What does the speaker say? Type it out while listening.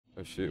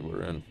Oh shit,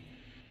 we're in.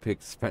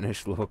 Pick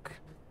Spanish look.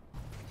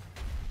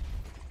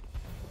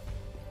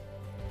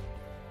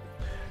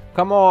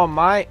 Come on,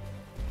 mate.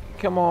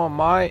 Come on,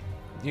 mate.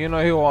 Do you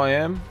know who I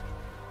am?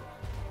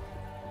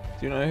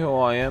 Do you know who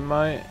I am,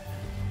 mate?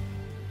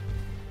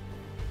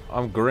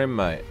 I'm Grim,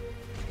 mate.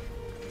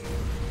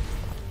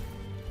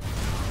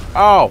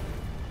 Oh!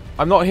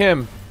 I'm not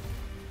him.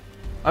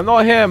 I'm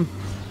not him.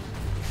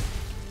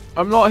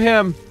 I'm not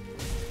him.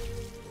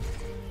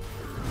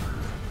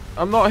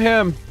 I'm not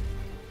him.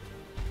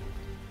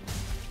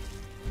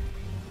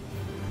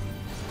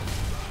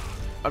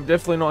 I'm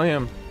definitely not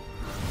him.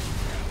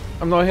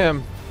 I'm not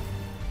him.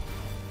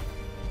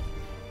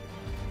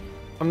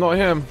 I'm not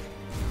him.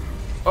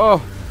 Oh.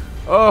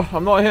 Oh,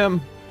 I'm not him.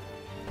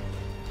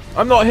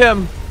 I'm not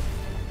him.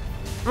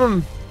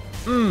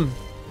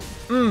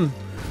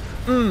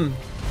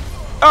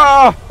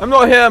 Ah! I'm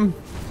not him.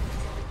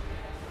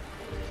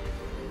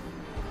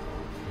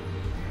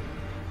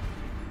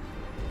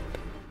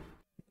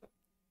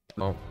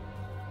 Oh.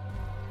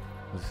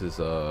 This is,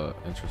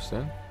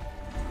 interesting.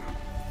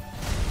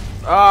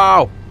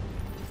 Ow!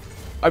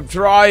 I'm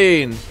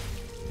trying!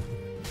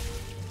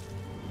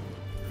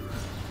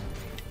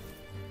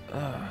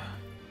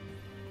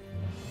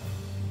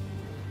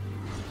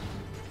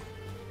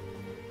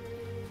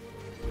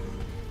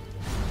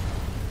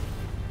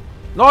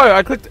 No,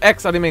 I clicked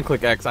X. I didn't mean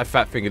click X. I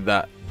fat fingered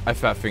that. I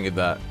fat fingered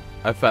that.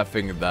 I fat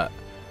fingered that.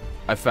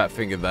 I fat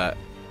fingered that.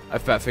 I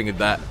fat fingered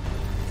that.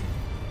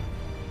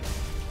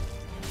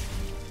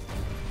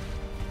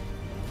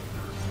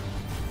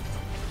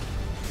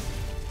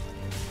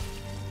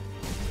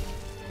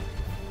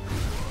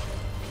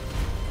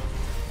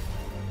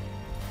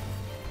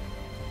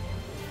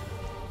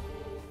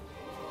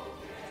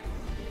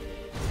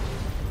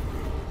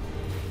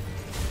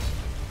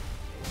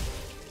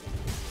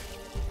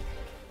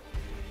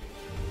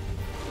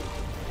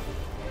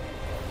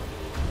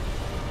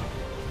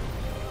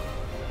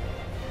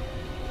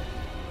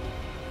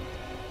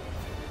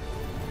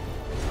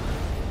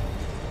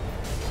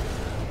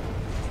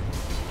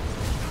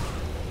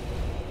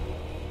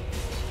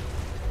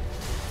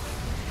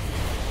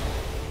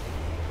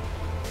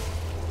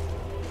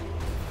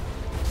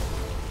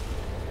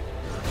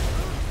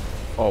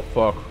 Oh,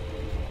 fuck.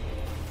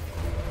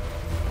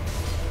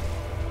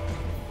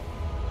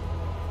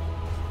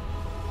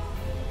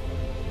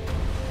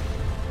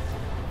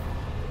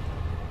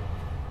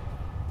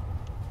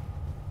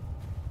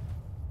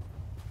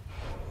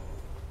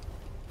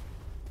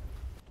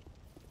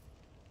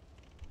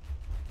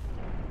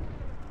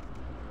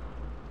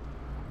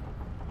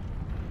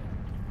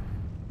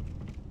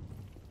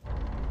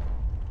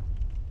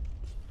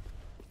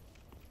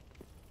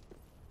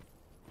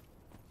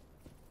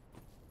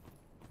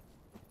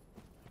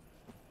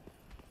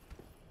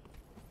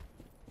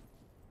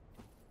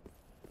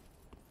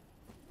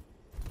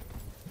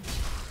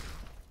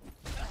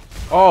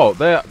 Oh,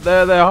 they're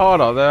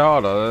harder. They're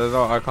harder. They're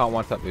not, I can't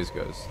one tap these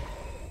guys.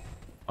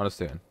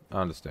 Understand.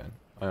 I understand.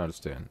 I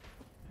understand.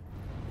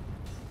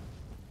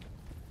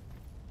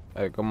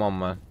 Hey, come on,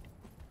 man.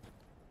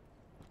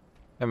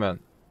 Hey, man,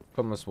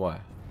 come this way.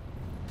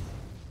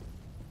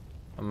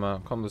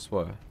 Come this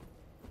way.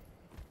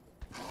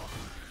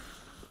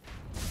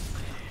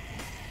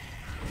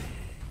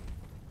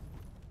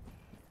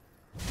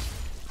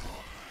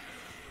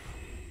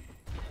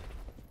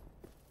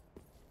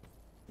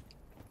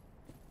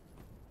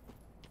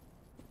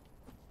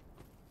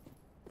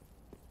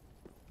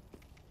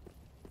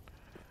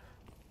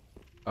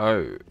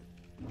 Oh,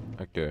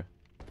 okay.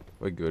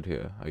 We're good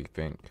here, I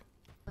think.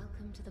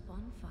 Welcome to the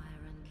bonfire,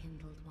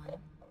 unkindled one.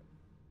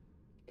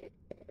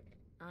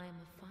 I am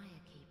a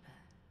firekeeper.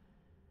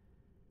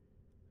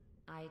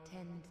 I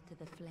tend to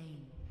the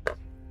flame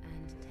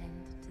and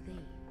tend to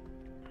thee.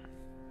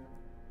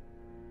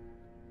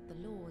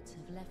 The lords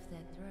have left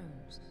their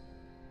thrones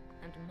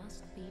and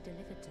must be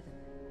delivered to them.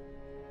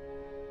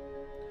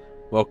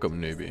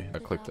 Welcome, newbie. I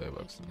clicked A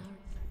box.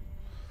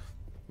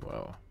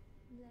 Wow.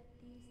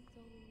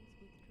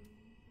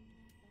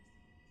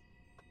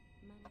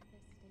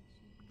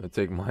 They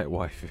take my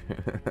wife.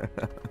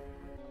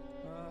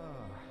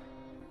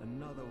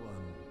 Another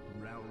one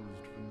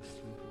roused from the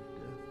sleep of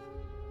death.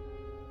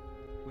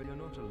 Well, you're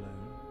not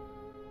alone.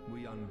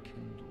 We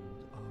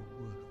unkindled are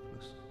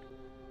worthless.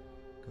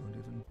 Can't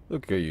even.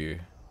 Look at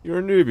you. You're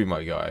a newbie,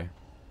 my guy.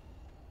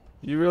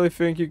 You really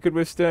think you could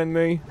withstand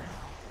me?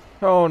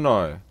 Oh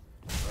no.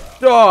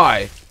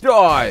 Die!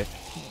 Die!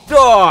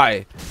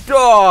 Die!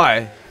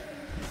 Die!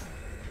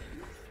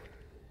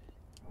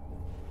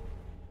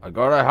 I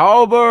got a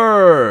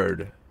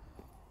halberd!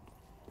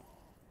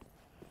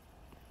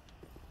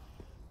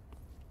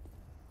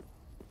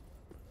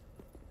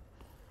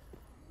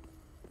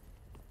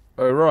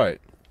 Oh,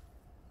 right.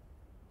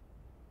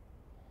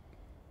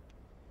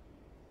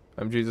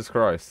 I'm Jesus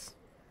Christ.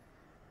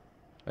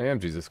 I am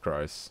Jesus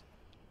Christ.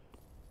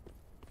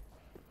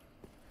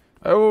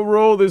 I will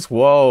rule this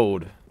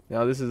world.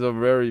 Now, this is a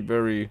very,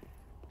 very...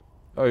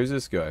 Oh, who's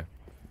this guy?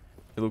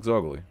 He looks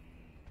ugly.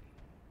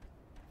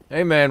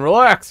 Hey, man,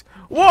 relax!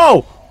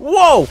 Whoa!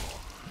 Whoa!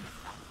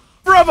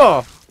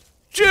 Brother!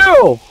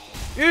 Chill!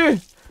 Yeah.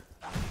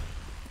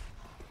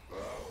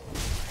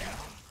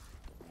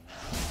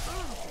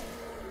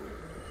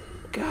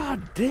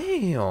 God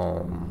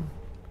damn.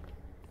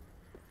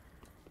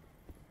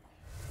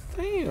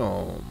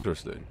 Damn.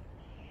 Interesting.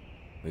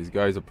 These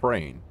guys are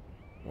praying.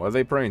 What are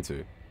they praying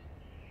to?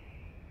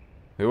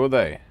 Who are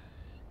they?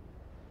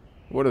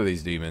 What are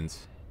these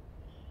demons?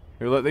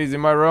 Who let these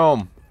in my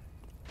realm?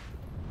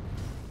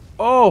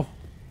 Oh!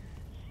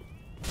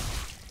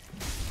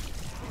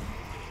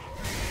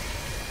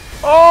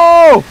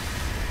 Oh!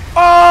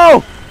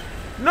 Oh!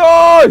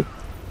 No!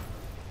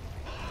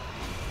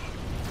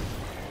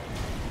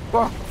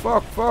 Fuck,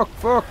 fuck, fuck,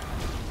 fuck.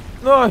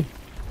 No!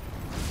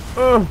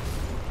 Oh!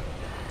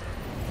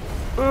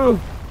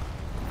 Oh!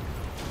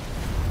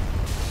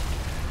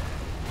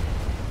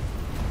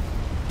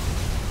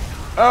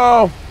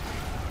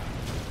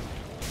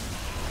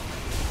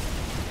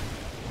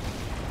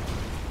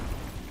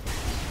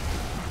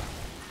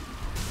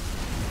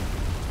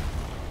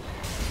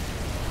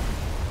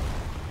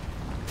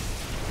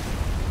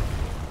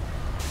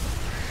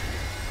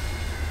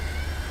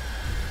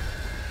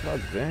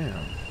 God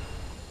damn.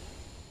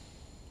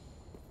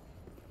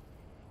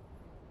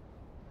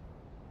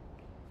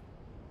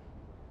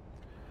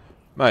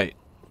 Mate,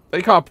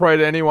 they can't pray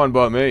to anyone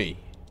but me.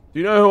 Do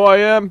you know who I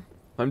am?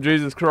 I'm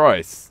Jesus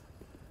Christ.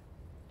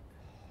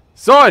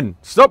 Son,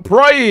 stop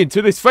praying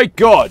to this fake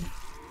god.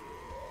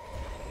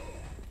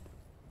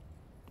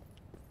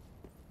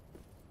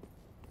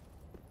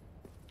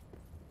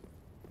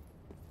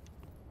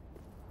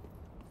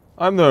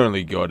 I'm the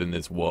only god in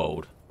this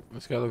world.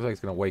 This guy looks like he's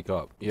gonna wake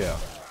up. Yeah.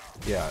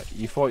 Yeah.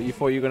 You thought you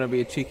were gonna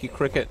be a cheeky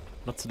cricket?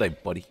 Not today,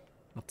 buddy.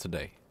 Not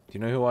today. Do you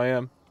know who I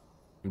am?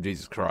 I'm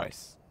Jesus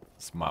Christ.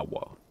 It's my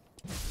world.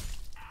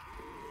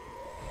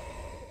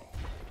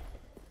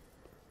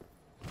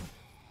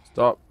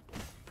 Stop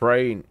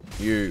praying,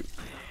 you.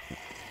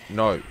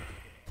 No.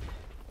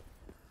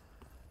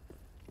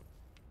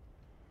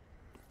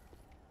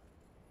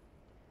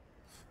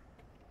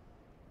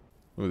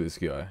 Look at this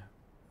guy.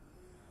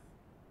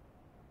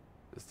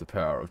 It's the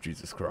power of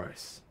Jesus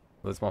Christ.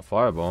 That's my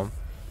firebomb.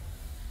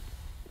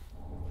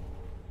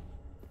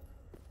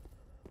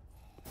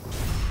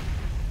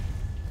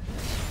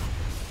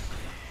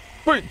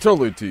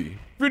 Fatality!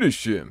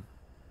 Finish him!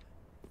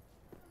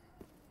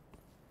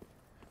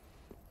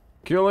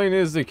 Killing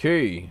is the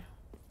key.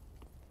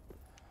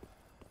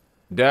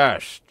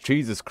 Dash,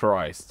 Jesus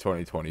Christ,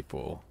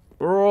 2024.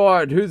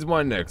 Alright, who's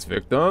my next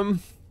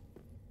victim?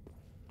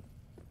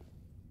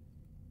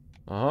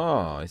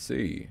 Ah, I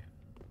see.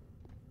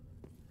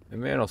 A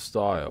man of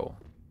style.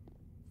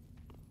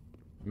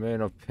 A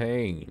man of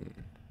pain.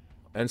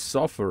 And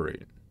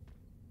suffering.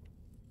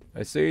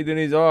 I see it in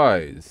his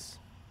eyes.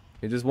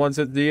 He just wants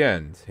at the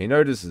end. He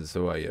notices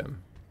who I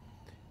am.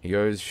 He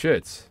goes,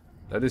 shit,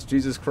 that is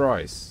Jesus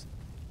Christ.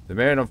 The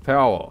man of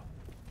power.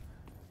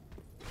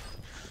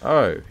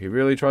 Oh, he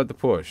really tried to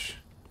push.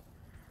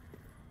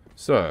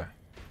 Sir,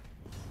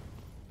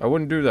 I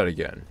wouldn't do that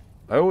again.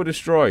 I will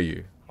destroy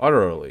you,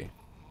 utterly,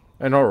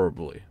 and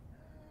horribly.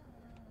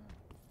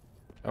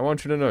 I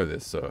want you to know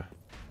this, sir.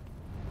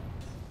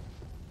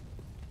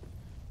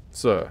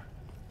 Sir.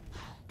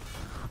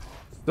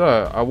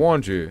 Sir, I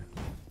warned you.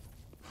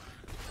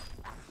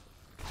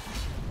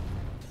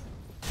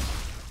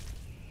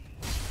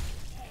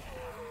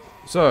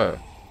 Sir.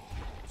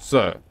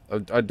 Sir,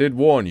 I did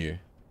warn you.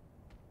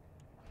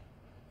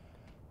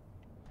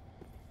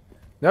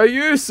 Now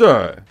you,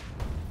 sir.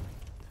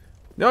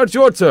 Now it's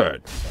your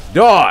turn.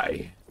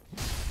 Die.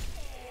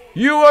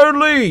 You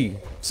only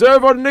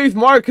serve underneath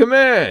my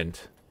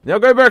command. Now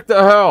go back to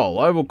hell.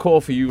 I will call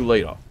for you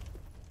later.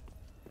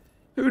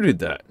 Who did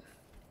that?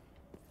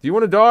 Do you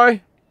want to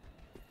die?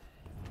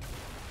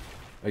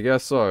 I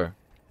guess so.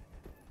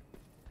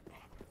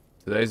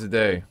 Today's the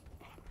day.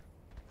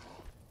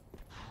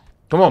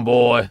 Come on,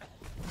 boy.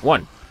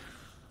 One.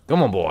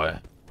 Come on, boy.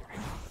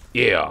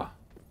 Yeah.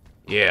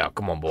 Yeah,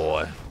 come on,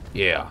 boy.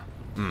 Yeah.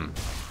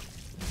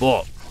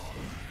 But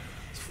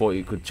thought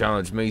you could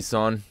challenge me,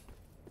 son.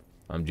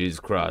 I'm Jesus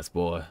Christ,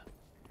 boy.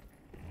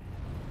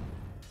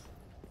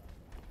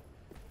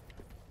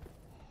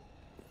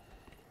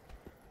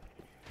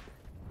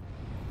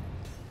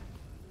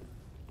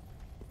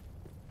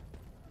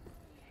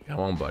 Come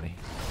on, buddy.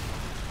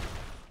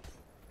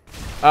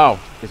 Oh,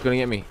 he's gonna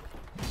get me.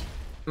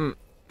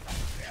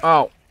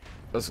 Oh,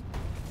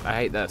 I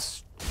hate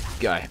that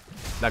guy.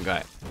 That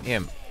guy.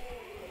 Him.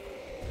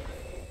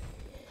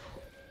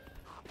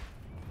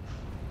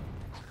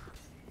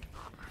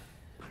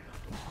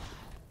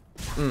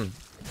 God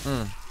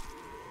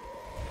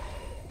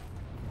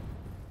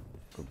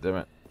damn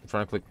it. I'm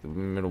trying to click the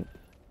middle.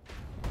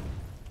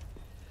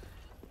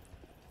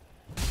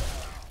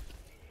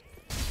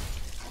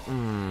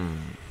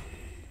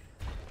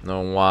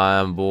 No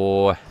wine,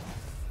 boy.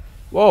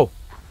 Whoa.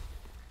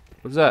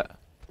 What's that?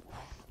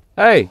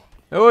 Hey,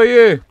 who are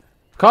you?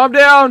 Calm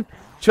down.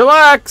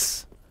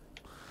 Chillax.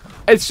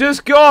 It's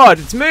just God.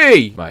 It's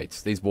me.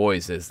 Mates, these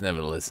boys just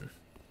never listen.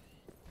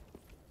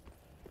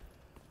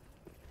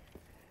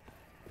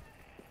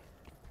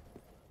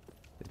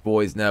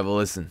 boys never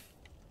listen.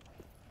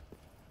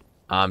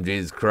 I'm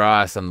Jesus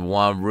Christ. I'm the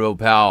one real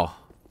power.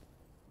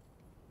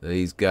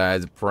 These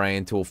guys are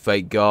praying to a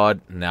fake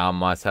god. Now I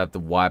must have to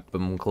wipe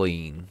them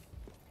clean.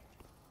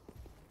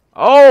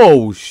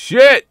 Oh,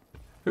 shit!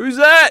 Who's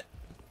that?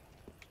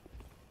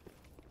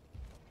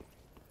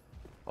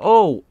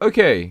 Oh,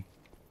 okay.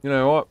 You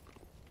know what?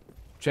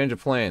 Change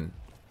of plan.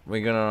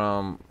 We're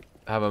gonna,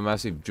 have a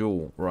massive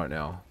duel right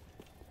now.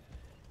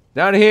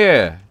 Down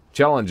here,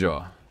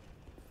 Challenger.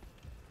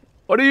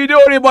 What are you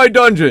doing in my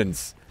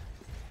dungeons?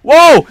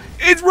 Whoa!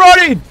 It's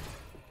running!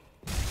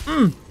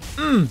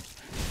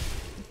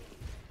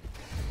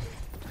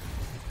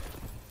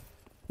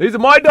 These are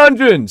my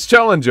dungeons,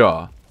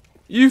 Challenger.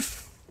 You!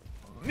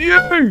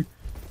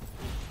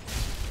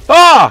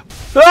 Ah!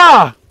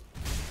 Ah!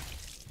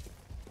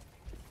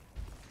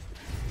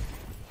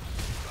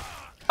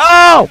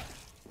 Ow!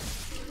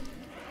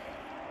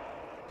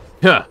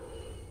 Huh.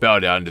 Bow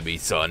down to me,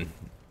 son.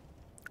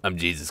 I'm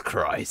Jesus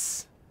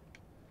Christ.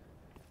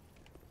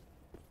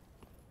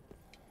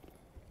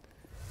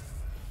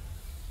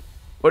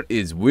 What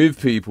is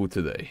with people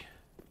today?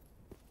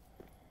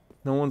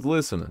 No one's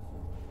listening.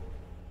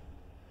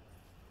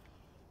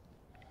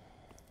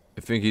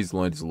 I think he's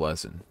learned his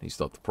lesson. He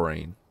stopped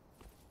praying.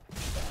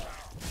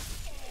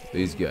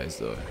 These guys,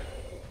 though.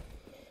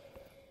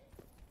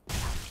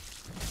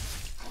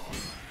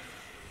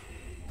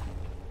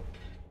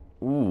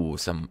 Ooh,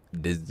 some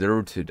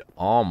deserted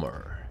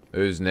armor.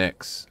 Who's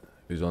next?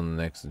 Who's on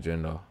the next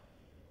agenda?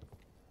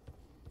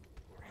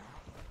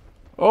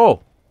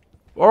 Oh!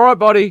 Alright,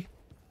 buddy.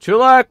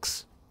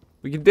 Chillax.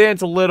 We can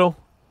dance a little.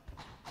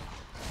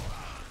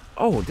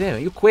 Oh, damn.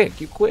 You're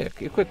quick. You're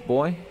quick. You're quick,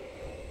 boy.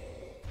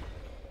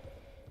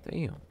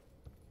 Damn.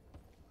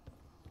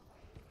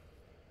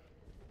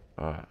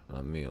 Alright,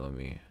 let me.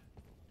 I'm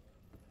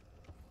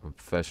a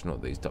professional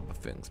at these type of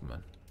things,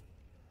 man.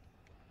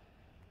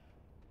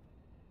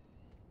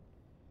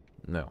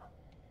 No.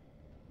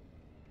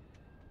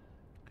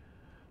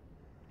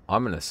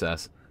 I'm an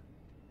assassin.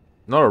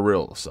 Not a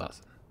real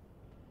assassin.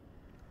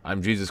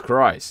 I'm Jesus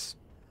Christ.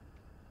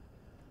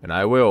 And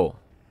I will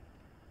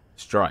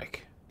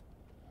strike.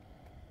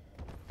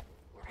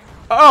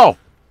 Oh!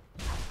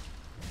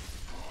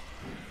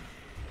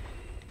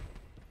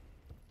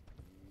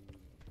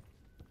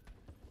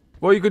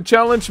 Well, you could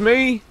challenge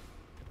me?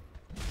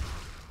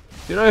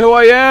 Do you know who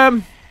I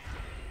am?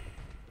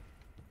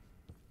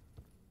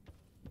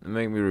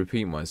 Make me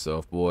repeat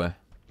myself, boy.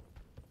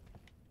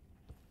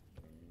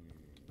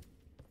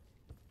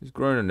 Who's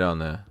groaning down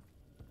there?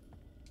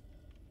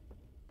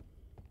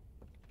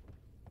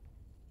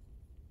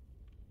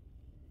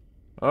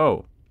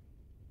 Oh.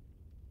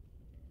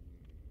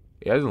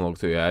 He doesn't look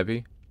too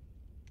happy.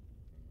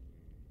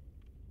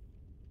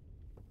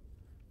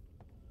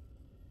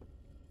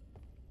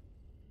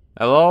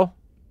 Hello?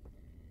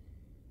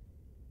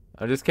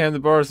 I just came to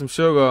borrow some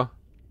sugar.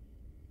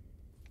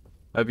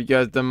 Hope you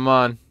guys don't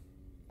mind.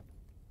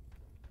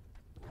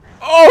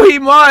 Oh, he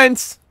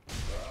minds!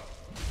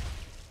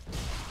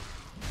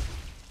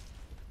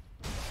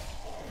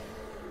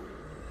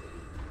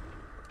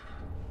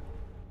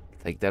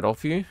 Take that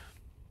off you?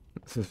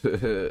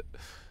 It's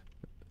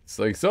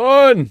like,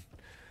 son!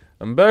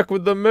 I'm back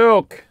with the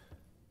milk!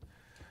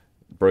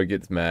 Bro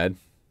gets mad.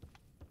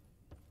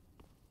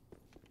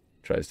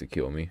 Tries to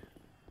kill me.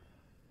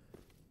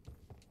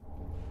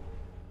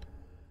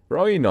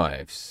 Throwing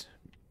knives.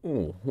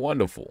 Ooh,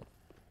 wonderful.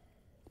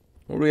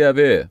 What do we have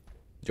here?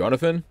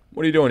 Jonathan?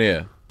 What are you doing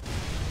here?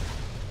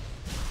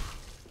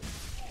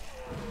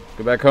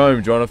 Go back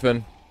home,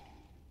 Jonathan.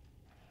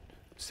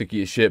 Sick of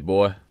your shit,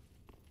 boy.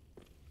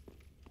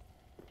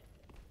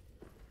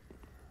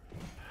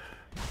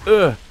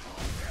 Ugh.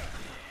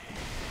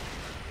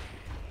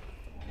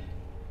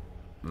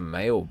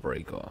 Mail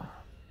breaker.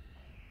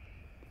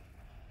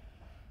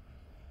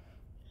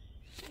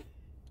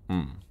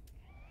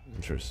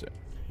 Interesting.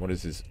 What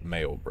is this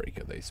mail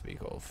breaker they speak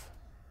of?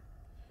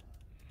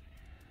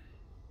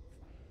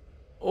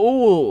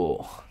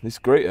 Oh, this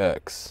great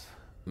axe.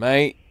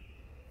 Mate,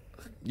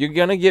 you're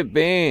gonna get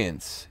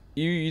banned.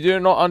 You do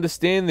not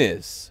understand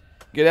this.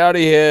 Get out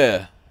of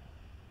here.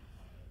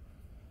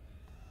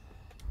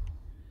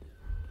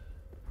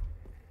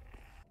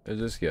 Where's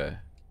this guy?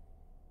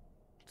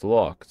 It's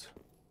locked.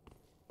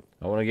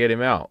 I want to get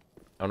him out.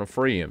 I want to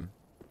free him.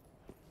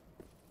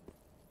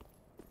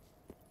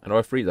 How do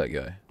I free that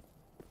guy?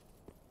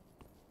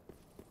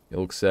 He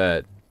looks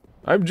sad.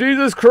 I'm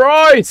Jesus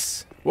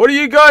Christ! What are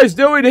you guys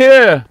doing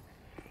here?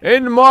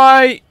 In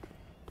my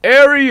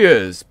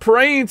areas,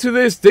 praying to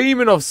this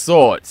demon of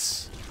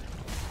sorts.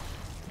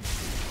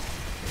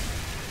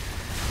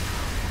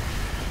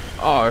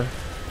 Uh-oh.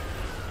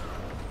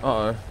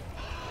 Uh-oh.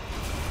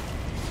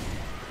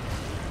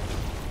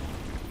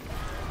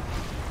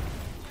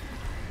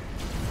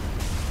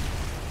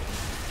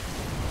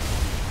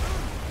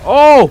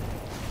 Oh!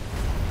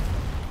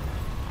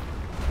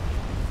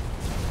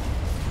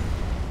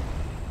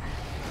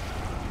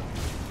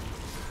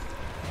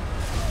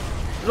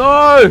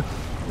 No!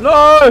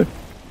 No!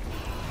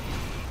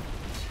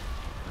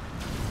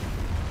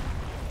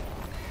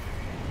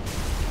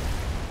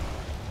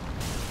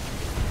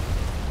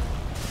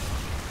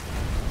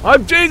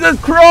 I'm Jesus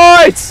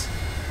Christ!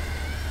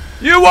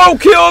 You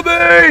won't kill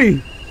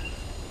me!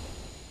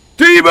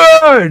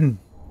 Demon!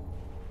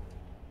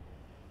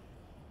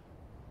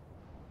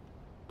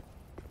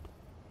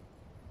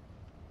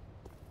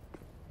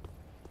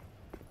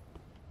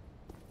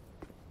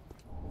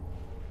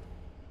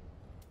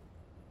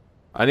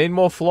 I need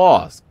more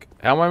flask.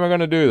 How am I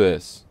going to do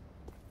this?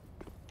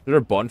 Is there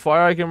a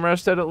bonfire I can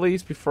rest at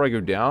least before I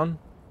go down?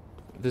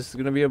 This is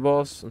going to be a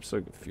boss? I'm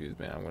so confused,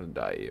 man. I'm going to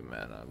die here,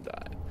 man. I'm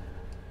dying.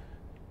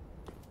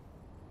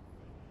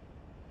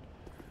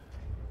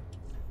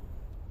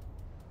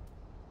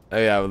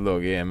 Hey, have a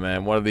look. Yeah,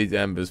 man. What are these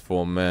embers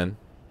for, man?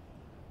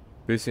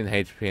 Boosting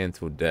HP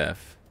until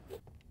death.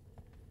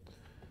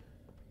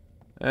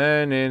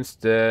 And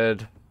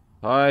instead,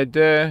 I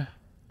dare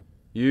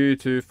you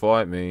to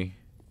fight me.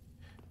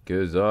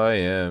 'Cause I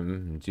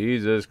am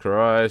Jesus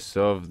Christ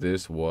of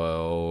this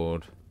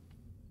world.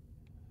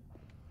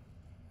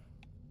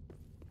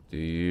 Do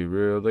you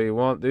really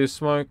want this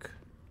smoke?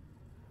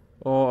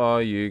 Or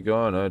are you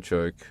gonna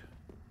choke?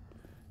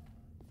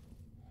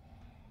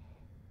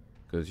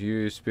 'Cause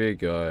you spear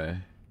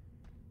guy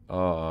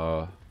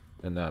are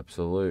an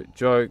absolute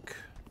joke.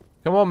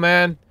 Come on,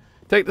 man.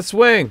 Take the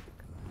swing.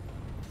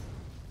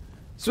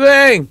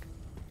 Swing!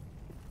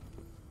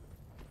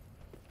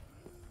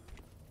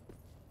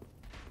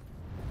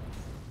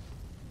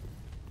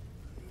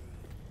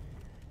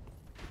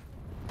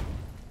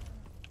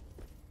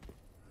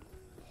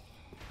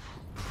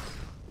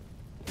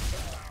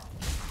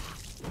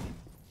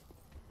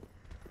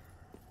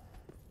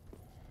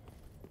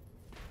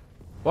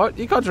 What?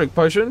 You can't drink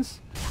potions?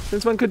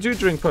 Since when could you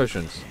drink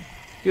potions?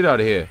 Get out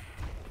of here.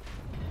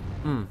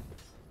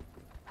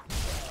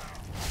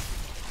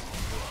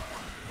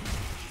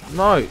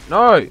 No,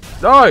 no,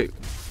 no!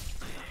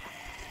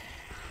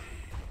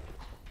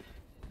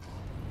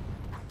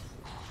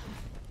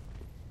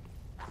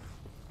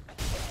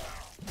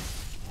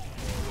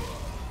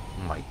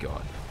 Oh my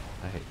god.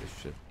 I hate this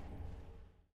shit.